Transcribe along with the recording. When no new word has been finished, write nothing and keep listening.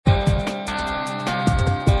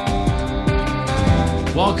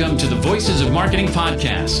Welcome to the Voices of Marketing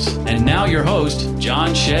podcast. And now your host,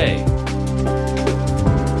 John Shea.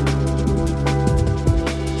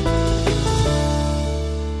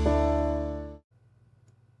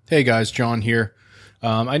 Hey guys, John here.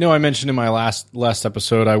 I know I mentioned in my last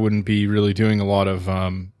episode I wouldn't be really doing a lot of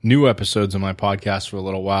new episodes of my podcast for a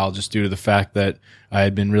little while, just due to the fact that I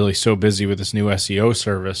had been really so busy with this new SEO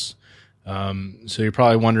service. So you're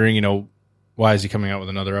probably wondering, why is he coming out with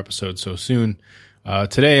another episode so soon?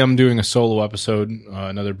 Today I'm doing a solo episode,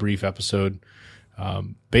 another brief episode.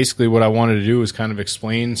 Basically what I wanted to do was kind of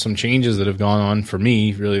explain some changes that have gone on for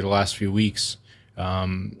me really the last few weeks.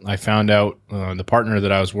 I found out the partner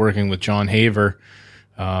that I was working with, John Haver,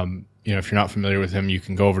 if you're not familiar with him, you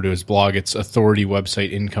can go over to his blog. It's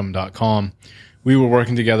authoritywebsiteincome.com. We were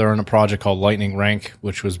working together on a project called Lightning Rank,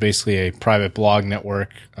 which was basically a private blog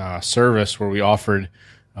network service where we offered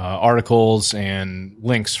articles and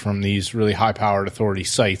links from these really high-powered authority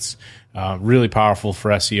sites, really powerful for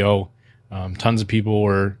SEO. Tons of people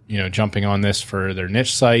were, jumping on this for their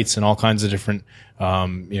niche sites and all kinds of different,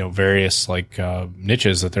 various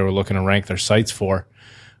niches that they were looking to rank their sites for.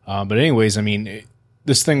 But anyways,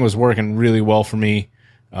 this thing was working really well for me.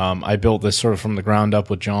 I built this sort of from the ground up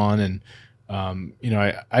with John, and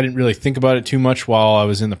I didn't really think about it too much while I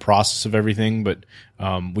was in the process of everything, but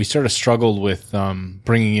we sort of struggled with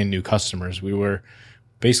bringing in new customers. We were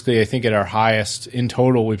basically, I think at our highest in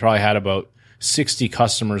total, we probably had about 60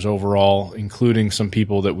 customers overall, including some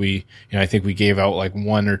people that I think we gave out like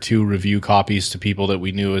 1 or 2 review copies to people that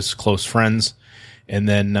we knew as close friends. And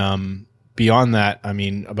then beyond that,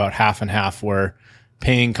 about half and half were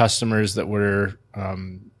paying customers that were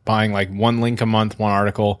buying like 1 link a month, 1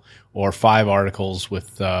 article, or 5 articles with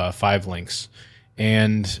 5 links.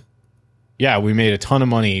 And yeah, we made a ton of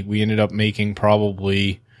money. We ended up making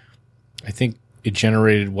probably, I think it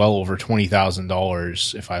generated well over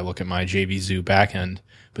 $20,000 if I look at my JVZoo backend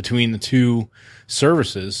between the 2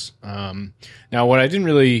 services. Now, what I didn't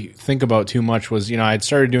really think about too much was, I'd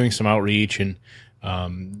started doing some outreach, and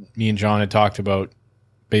me and John had talked about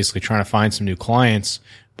basically trying to find some new clients,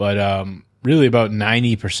 but really about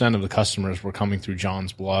 90% of the customers were coming through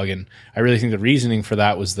John's blog. And I really think the reasoning for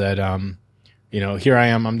that was that, here I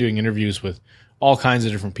am, I'm doing interviews with all kinds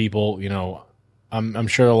of different people. I'm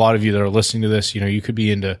sure a lot of you that are listening to this, you could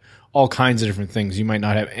be into all kinds of different things. You might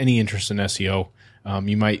not have any interest in SEO.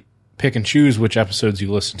 You might pick and choose which episodes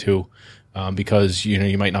you listen to, because,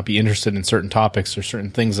 you might not be interested in certain topics or certain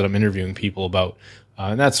things that I'm interviewing people about.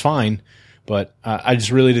 And that's fine. But I just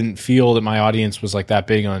really didn't feel that my audience was like that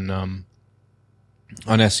big on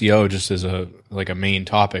SEO just as a main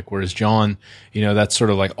topic. Whereas John, that's sort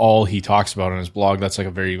of like all he talks about on his blog. That's like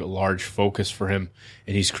a very large focus for him.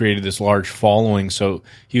 And he's created this large following. So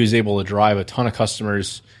he was able to drive a ton of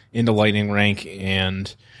customers into Lightning Rank.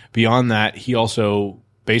 And beyond that, he also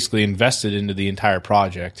basically invested into the entire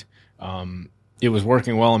project. It was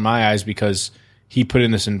working well in my eyes because he put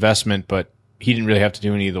in this investment, but he didn't really have to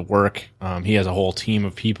do any of the work. He has a whole team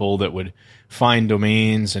of people that would find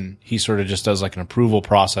domains, and he sort of just does like an approval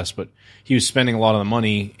process, but he was spending a lot of the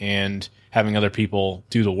money and having other people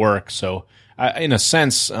do the work. So in a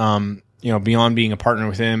sense, beyond being a partner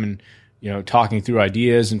with him and, talking through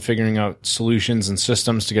ideas and figuring out solutions and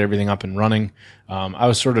systems to get everything up and running, I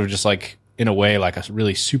was sort of just like, in a way, like a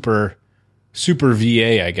really super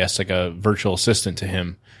VA, I guess, like a virtual assistant to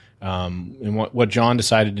him. And what John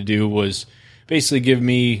decided to do was basically give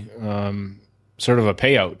me sort of a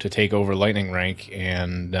payout to take over Lightning Rank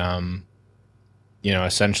and,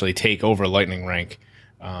 essentially take over Lightning Rank.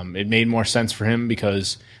 It made more sense for him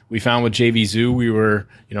because we found with JVZoo, we were,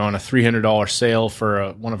 on a $300 sale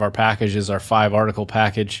for one of our packages, our 5 article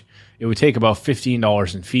package. It would take about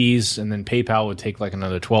 $15 in fees, and then PayPal would take like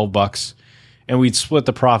another $12. And we'd split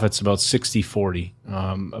the profits about 60-40.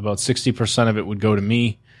 About 60% of it would go to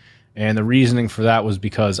me. And the reasoning for that was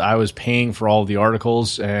because I was paying for all of the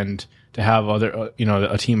articles, and to have other,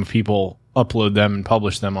 a team of people upload them and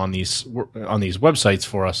publish them on these websites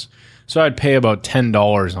for us. So I'd pay about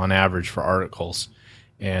 $10 on average for articles.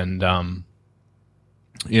 And, that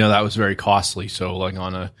was very costly. So like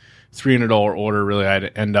on a $300 order, really,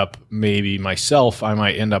 I'd end up I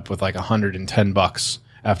might end up with like $110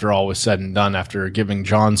 after all was said and done, after giving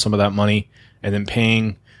John some of that money and then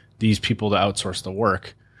paying these people to outsource the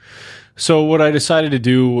work. So what I decided to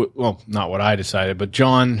do, well, not what I decided, but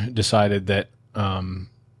John decided that,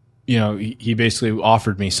 he basically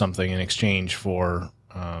offered me something in exchange for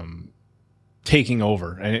taking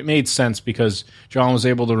over. And it made sense because John was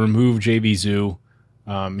able to remove JVZoo.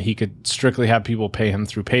 He could strictly have people pay him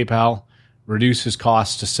through PayPal reduce his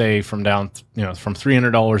costs to say from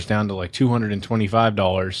 $300 down to like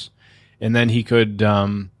 $225, and then he could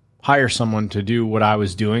hire someone to do what I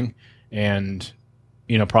was doing, and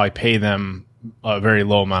probably pay them a very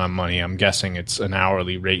low amount of money. I'm guessing it's an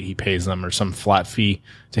hourly rate he pays them or some flat fee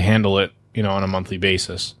to handle it, on a monthly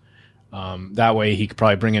basis. That way he could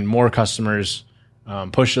probably bring in more customers,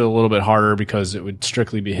 push it a little bit harder because it would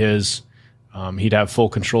strictly be his. He'd have full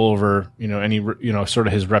control over, any, sort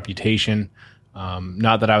of his reputation.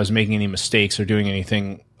 Not that I was making any mistakes or doing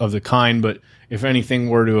anything of the kind, but if anything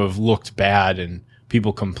were to have looked bad and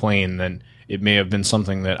people complain, then it may have been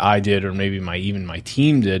something that I did, or maybe even my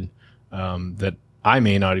team did, that I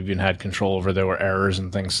may not even had control over. There were errors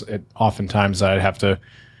and things. Oftentimes I'd have to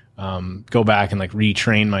go back and like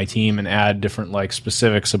retrain my team and add different like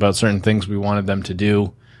specifics about certain things we wanted them to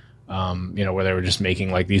do. Where they were just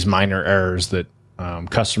making like these minor errors that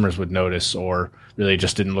customers would notice, or really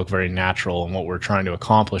just didn't look very natural in what we're trying to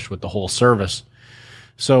accomplish with the whole service.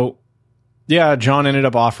 So, yeah, John ended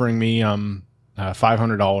up offering me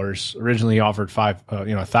 $500. Originally offered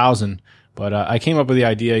 $1,000, but I came up with the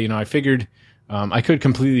idea. I figured I could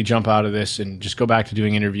completely jump out of this and just go back to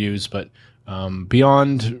doing interviews, but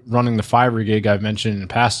beyond running the Fiverr gig I've mentioned in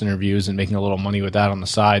past interviews and making a little money with that on the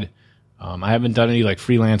side, I haven't done any like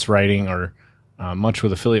freelance writing or much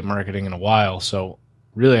with affiliate marketing in a while. So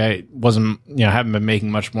really I haven't been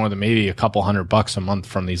making much more than maybe a couple $100 a month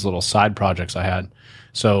from these little side projects I had.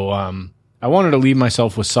 So I wanted to leave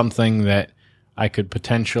myself with something that I could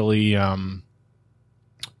potentially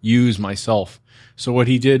use myself. So what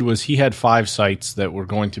he did was he had 5 sites that were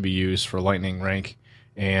going to be used for Lightning Rank,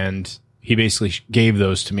 and he basically gave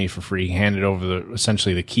those to me for free. He handed over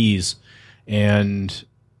essentially the keys and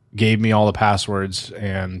gave me all the passwords,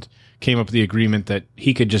 and came up with the agreement that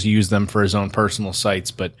he could just use them for his own personal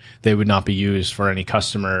sites, but they would not be used for any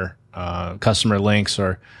customer links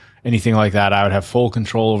or anything like that. I would have full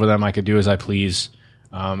control over them. I could do as I please,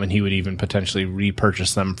 and he would even potentially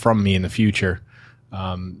repurchase them from me in the future.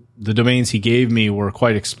 The domains he gave me were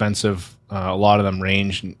quite expensive. A lot of them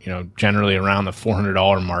ranged, generally around the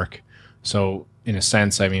 $400 mark. So in a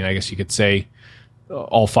sense, I guess you could say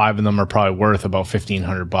all 5 of them are probably worth about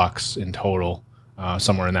 $1,500 in total,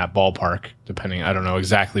 somewhere in that ballpark, depending. I don't know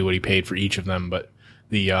exactly what he paid for each of them, but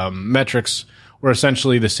the metrics were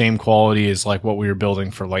essentially the same quality as like what we were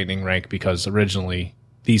building for Lightning Rank, because originally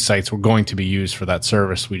these sites were going to be used for that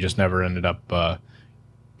service. We just never ended up,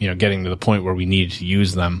 getting to the point where we needed to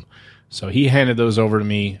use them. So he handed those over to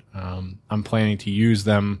me. I'm planning to use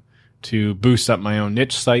them to boost up my own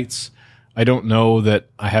niche sites. I don't know that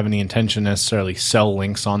I have any intention to necessarily sell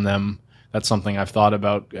links on them. That's something I've thought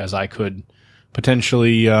about, as I could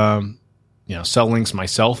potentially, sell links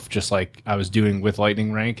myself, just like I was doing with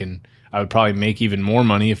Lightning Rank, and I would probably make even more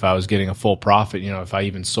money if I was getting a full profit. If I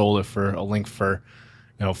even sold it for a link for,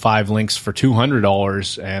 5 links for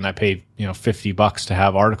 $200, and I paid, $50 to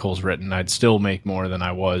have articles written, I'd still make more than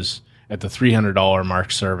I was at the $300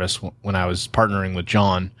 mark service when I was partnering with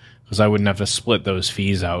John, because I wouldn't have to split those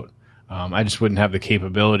fees out. I just wouldn't have the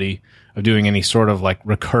capability of doing any sort of like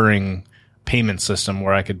recurring payment system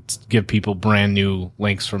where I could give people brand new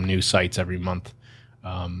links from new sites every month.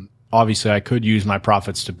 Obviously, I could use my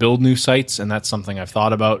profits to build new sites, and that's something I've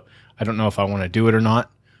thought about. I don't know if I want to do it or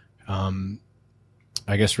not.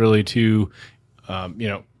 I guess really to,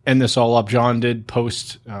 end this all up, John did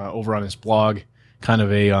post over on his blog kind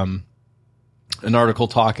of an article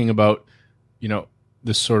talking about,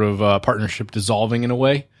 this sort of partnership dissolving in a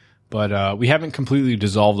way. But we haven't completely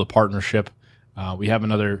dissolved the partnership. We have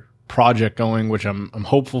another project going, which I'm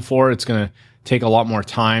hopeful for. It's going to take a lot more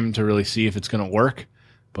time to really see if it's going to work.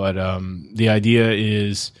 But the idea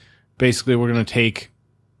is basically we're going to take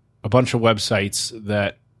a bunch of websites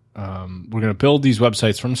that we're going to build these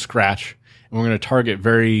websites from scratch, and we're going to target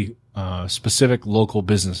very specific local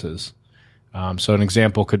businesses. So an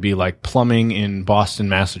example could be like plumbing in Boston,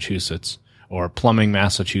 Massachusetts, or plumbing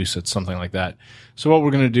Massachusetts, something like that. So what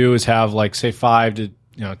we're going to do is have like, say, 5 to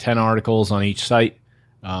 10 articles on each site.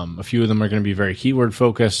 A few of them are going to be very keyword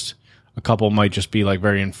focused. A couple might just be like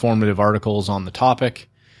very informative articles on the topic.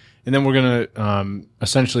 And then we're going to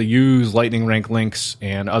essentially use Lightning Rank links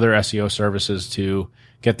and other SEO services to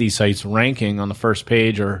get these sites ranking on the first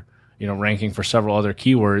page, or ranking for several other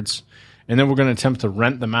keywords. And then we're going to attempt to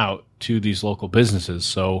rent them out to these local businesses.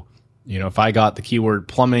 So, if I got the keyword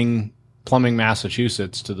plumbing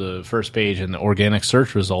Massachusetts to the first page in the organic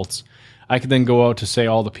search results, I could then go out to, say,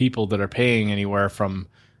 all the people that are paying anywhere from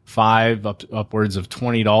 $5 upwards of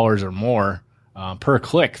 $20 or more per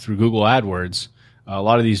click through Google AdWords. A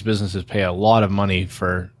lot of these businesses pay a lot of money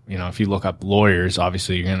for if you look up lawyers,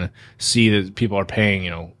 obviously you're going to see that people are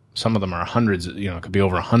paying, some of them are hundreds, it could be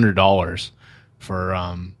over $100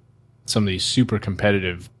 for some of these super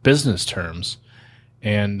competitive business terms.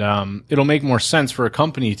 And it'll make more sense for a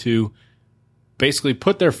company to basically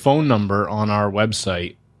put their phone number on our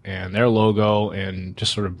website and their logo and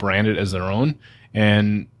just sort of brand it as their own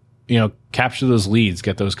and, capture those leads,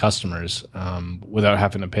 get those customers without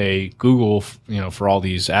having to pay Google, for all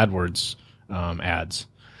these AdWords ads.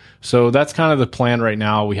 So that's kind of the plan right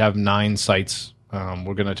now. We have 9 sites.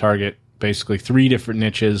 We're going to target basically 3 different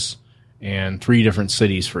niches and 3 different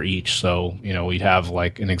cities for each. So, we'd have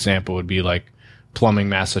like an example would be like plumbing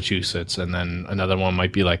Massachusetts, and then another one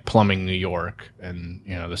might be like plumbing New York, and,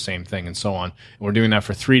 the same thing and so on. And we're doing that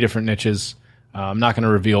for 3 different niches. I'm not going to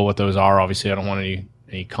reveal what those are. Obviously, I don't want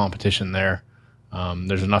any competition there.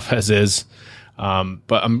 There's enough as is.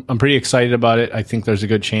 But I'm pretty excited about it. I think there's a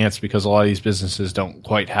good chance because a lot of these businesses don't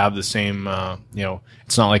quite have the same,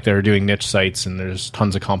 it's not like they're doing niche sites and there's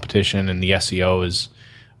tons of competition, and the SEO is,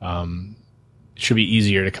 should be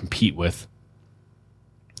easier to compete with,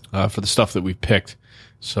 for the stuff that we've picked.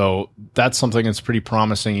 So that's something that's pretty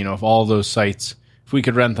promising. If all of those sites, if we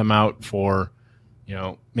could rent them out for,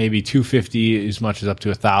 maybe $250 as much as up to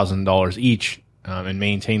 $1,000 each, and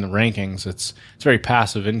maintain the rankings, it's very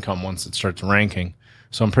passive income once it starts ranking.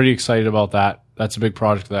 So I'm pretty excited about that. That's a big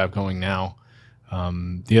project that I have going now.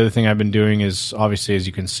 The other thing I've been doing is, obviously, as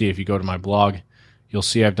you can see, if you go to my blog, you'll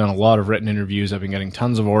see I've done a lot of written interviews. I've been getting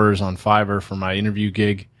tons of orders on Fiverr for my interview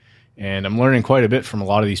gig, and I'm learning quite a bit from a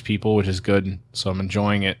lot of these people, which is good. So I'm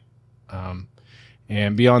enjoying it.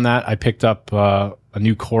 And beyond that, I picked up a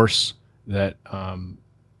new course that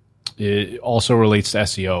it also relates to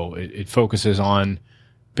SEO. It focuses on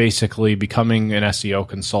basically becoming an SEO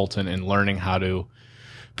consultant and learning how to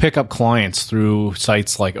pick up clients through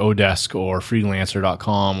sites like Odesk or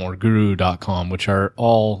freelancer.com or guru.com, which are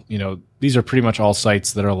all, these are pretty much all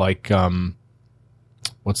sites that are like,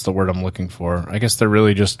 what's the word I'm looking for? I guess they're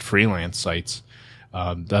really just freelance sites.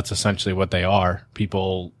 That's essentially what they are.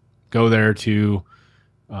 People go there to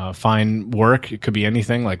find work. It could be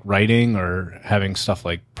anything like writing or having stuff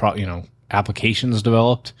like, applications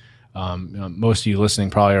developed. Most of you listening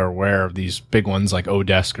probably are aware of these big ones like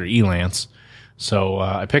Odesk or Elance. So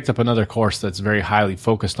I picked up another course that's very highly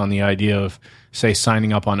focused on the idea of, say,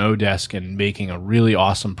 signing up on Odesk and making a really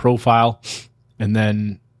awesome profile, and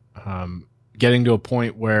then getting to a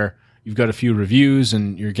point where you've got a few reviews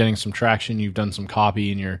and you're getting some traction, you've done some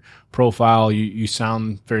copy in your profile, you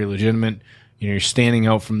sound very legitimate, you're standing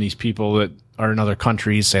out from these people that are in other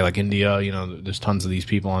countries, say like India, there's tons of these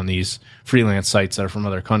people on these freelance sites that are from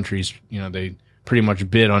other countries. They pretty much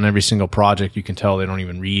bid on every single project. You can tell they don't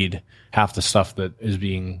even read half the stuff that is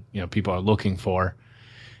being, people are looking for.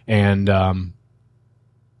 And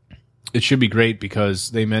it should be great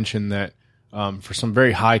because they mentioned that for some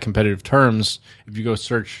very high competitive terms, if you go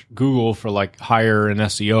search Google for like hire an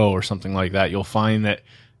SEO or something like that, you'll find that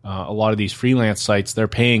a lot of these freelance sites, they're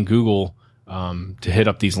paying Google to hit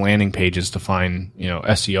up these landing pages to find,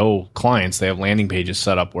 SEO clients. They have landing pages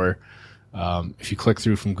set up where if you click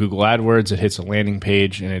through from Google AdWords, it hits a landing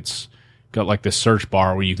page and it's got like this search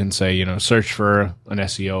bar where you can say, search for an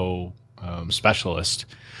SEO specialist.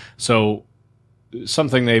 So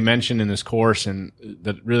something they mentioned in this course and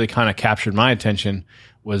that really kind of captured my attention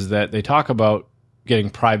was that they talk about getting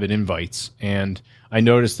private invites. And I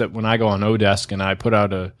noticed that when I go on Odesk and I put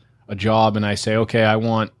out a job and I say, okay, I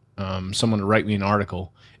want someone to write me an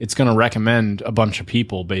article, it's going to recommend a bunch of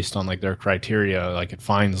people based on like their criteria. Like it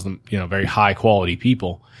finds them, very high quality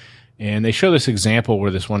people. And they show this example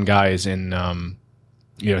where this one guy is in,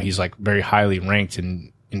 he's like very highly ranked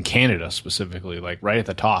in Canada specifically, like right at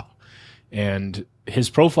the top. And his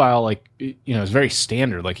profile, like, is very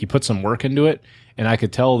standard. Like he put some work into it. And I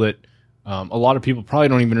could tell that a lot of people probably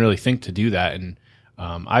don't even really think to do that. And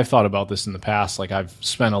I've thought about this in the past. Like I've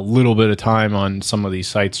spent a little bit of time on some of these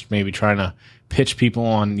sites, maybe trying to pitch people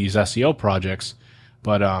on these SEO projects.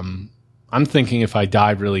 But I'm thinking if I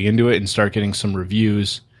dive really into it and start getting some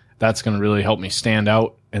reviews, that's going to really help me stand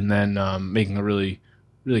out. And then making a really,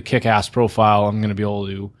 really kick-ass profile, I'm going to be able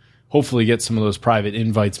to hopefully get some of those private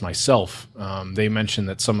invites myself. They mentioned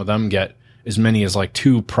that some of them get as many as like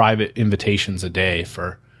 2 private invitations a day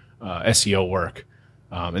for SEO work.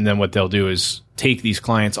 And then what they'll do is take these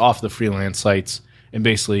clients off the freelance sites and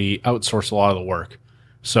basically outsource a lot of the work.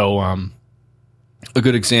 So a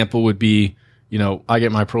good example would be, I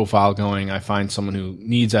get my profile going, I find someone who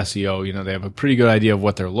needs SEO, they have a pretty good idea of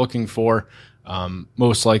what they're looking for.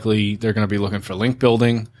 Most likely they're going to be looking for link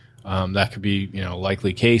building. That could be,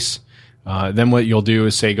 likely case. Then what you'll do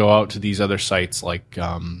is say go out to these other sites, like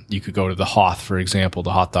you could go to the Hoth, for example,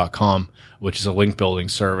 thehoth.com, which is a link building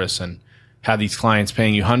service, and have these clients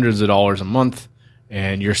paying you hundreds of dollars a month,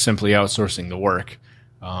 and you're simply outsourcing the work.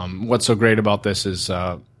 What's so great about this is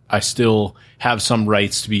I still have some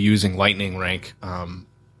rights to be using Lightning Rank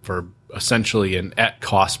for essentially an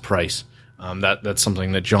at-cost price. That's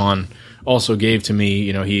something that John also gave to me.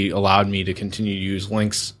 You know, he allowed me to continue to use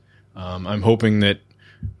links. I'm hoping that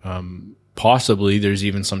possibly there's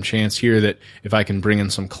even some chance here that if I can bring in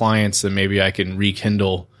some clients, then maybe I can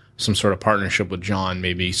rekindle some sort of partnership with John,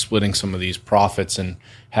 maybe splitting some of these profits and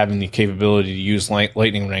having the capability to use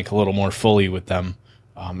Lightning Rank a little more fully with them,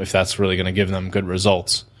 if that's really going to give them good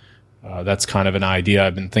results. That's kind of an idea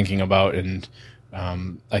I've been thinking about, and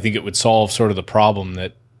I think it would solve sort of the problem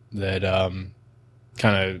that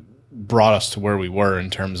kind of brought us to where we were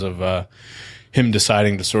in terms of him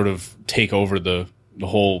deciding to sort of take over the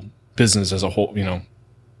whole business as a whole, you know,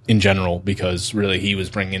 in general, because really he was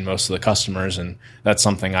bringing in most of the customers, and that's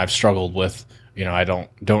something I've struggled with. You know, I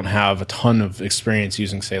don't have a ton of experience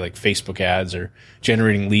using, say, like Facebook ads or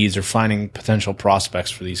generating leads or finding potential prospects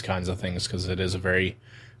for these kinds of things, because it is a very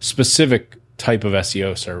specific type of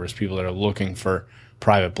SEO service, people that are looking for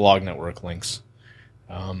private blog network links.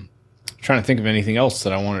 Trying to think of anything else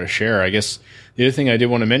that I wanted to share. I guess the other thing I did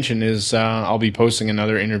want to mention is I'll be posting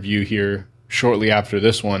another interview here shortly after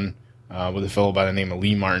this one with a fellow by the name of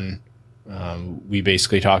Lee Martin. We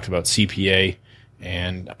basically talked about CPA,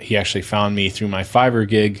 and he actually found me through my Fiverr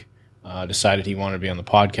gig, decided he wanted to be on the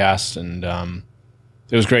podcast, and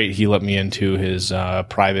it was great. He let me into his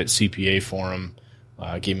private CPA forum,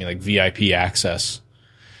 gave me like VIP access.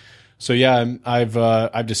 So yeah,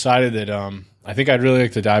 I've decided that I think I'd really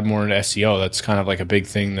like to dive more into SEO. That's kind of like a big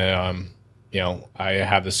thing that you know, I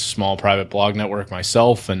have this small private blog network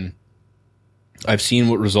myself, and I've seen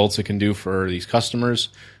what results it can do for these customers.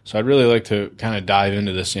 So I'd really like to kind of dive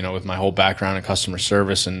into this, you know, with my whole background in customer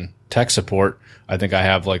service and tech support. I think I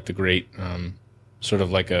have like the great sort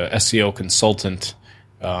of like a SEO consultant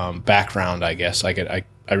background, I guess. I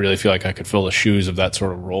really feel like I could fill the shoes of that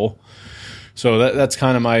sort of role. So that's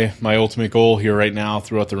kind of my ultimate goal here right now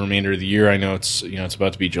throughout the remainder of the year. I know it's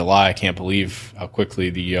about to be July. I can't believe how quickly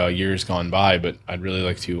the year's gone by, but I'd really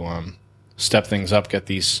like to step things up, get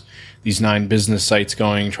these 9 business sites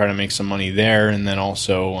going, try to make some money there, and then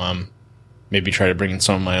also maybe try to bring in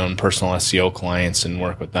some of my own personal SEO clients and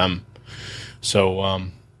work with them. So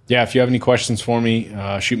yeah, if you have any questions for me,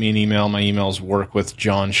 shoot me an email. My email is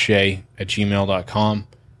workwithjohnshay@gmail.com.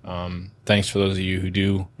 Thanks for those of you who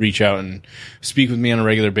do reach out and speak with me on a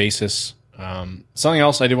regular basis. Something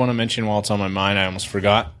else I did want to mention while it's on my mind, I almost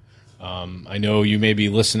forgot. I know you may be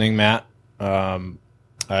listening, Matt.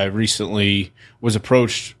 I recently was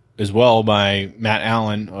approached as well by Matt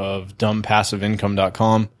Allen of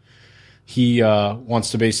dumbpassiveincome.com. He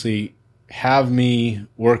wants to basically have me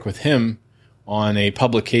work with him on a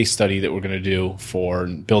public case study that we're going to do for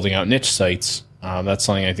building out niche sites. That's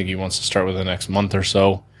something I think he wants to start with the next month or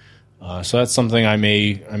so. So that's something I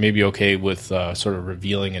may be okay with sort of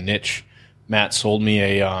revealing a niche. Matt sold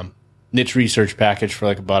me a niche research package for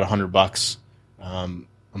like about $100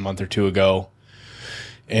 a month or two ago.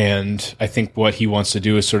 And I think what he wants to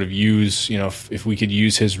do is sort of use, you know, if we could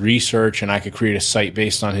use his research and I could create a site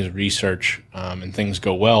based on his research and things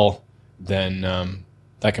go well, then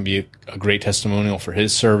that can be a great testimonial for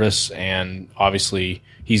his service. And obviously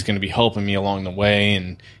he's going to be helping me along the way,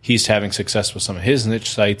 and he's having success with some of his niche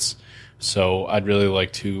sites. So I'd really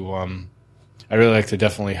like to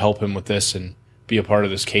definitely help him with this and be a part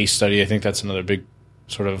of this case study. I think that's another big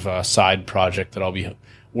sort of side project that I'll be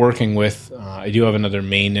working with. I do have another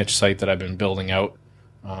main niche site that I've been building out.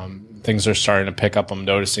 Things are starting to pick up. I'm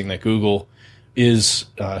noticing that Google is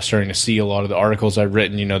starting to see a lot of the articles I've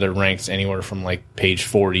written. You know, they're ranked anywhere from like page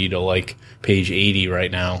 40 to like page 80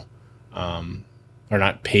 right now. Or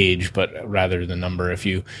not page, but rather the number. If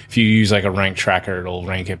you use like a rank tracker, it'll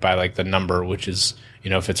rank it by like the number, which is, you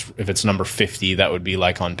know, if it's number 50, that would be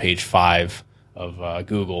like on page 5 of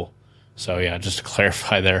Google. So yeah, just to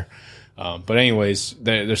clarify there. But anyways,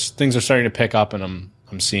 there's things are starting to pick up, and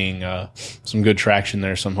I'm seeing some good traction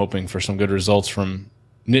there. So I'm hoping for some good results from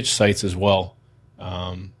niche sites as well.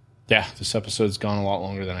 Yeah, this episode's gone a lot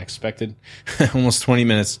longer than I expected, almost 20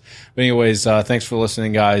 minutes. But anyways, thanks for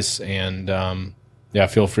listening, guys, and yeah,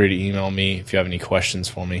 feel free to email me if you have any questions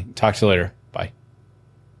for me. Talk to you later.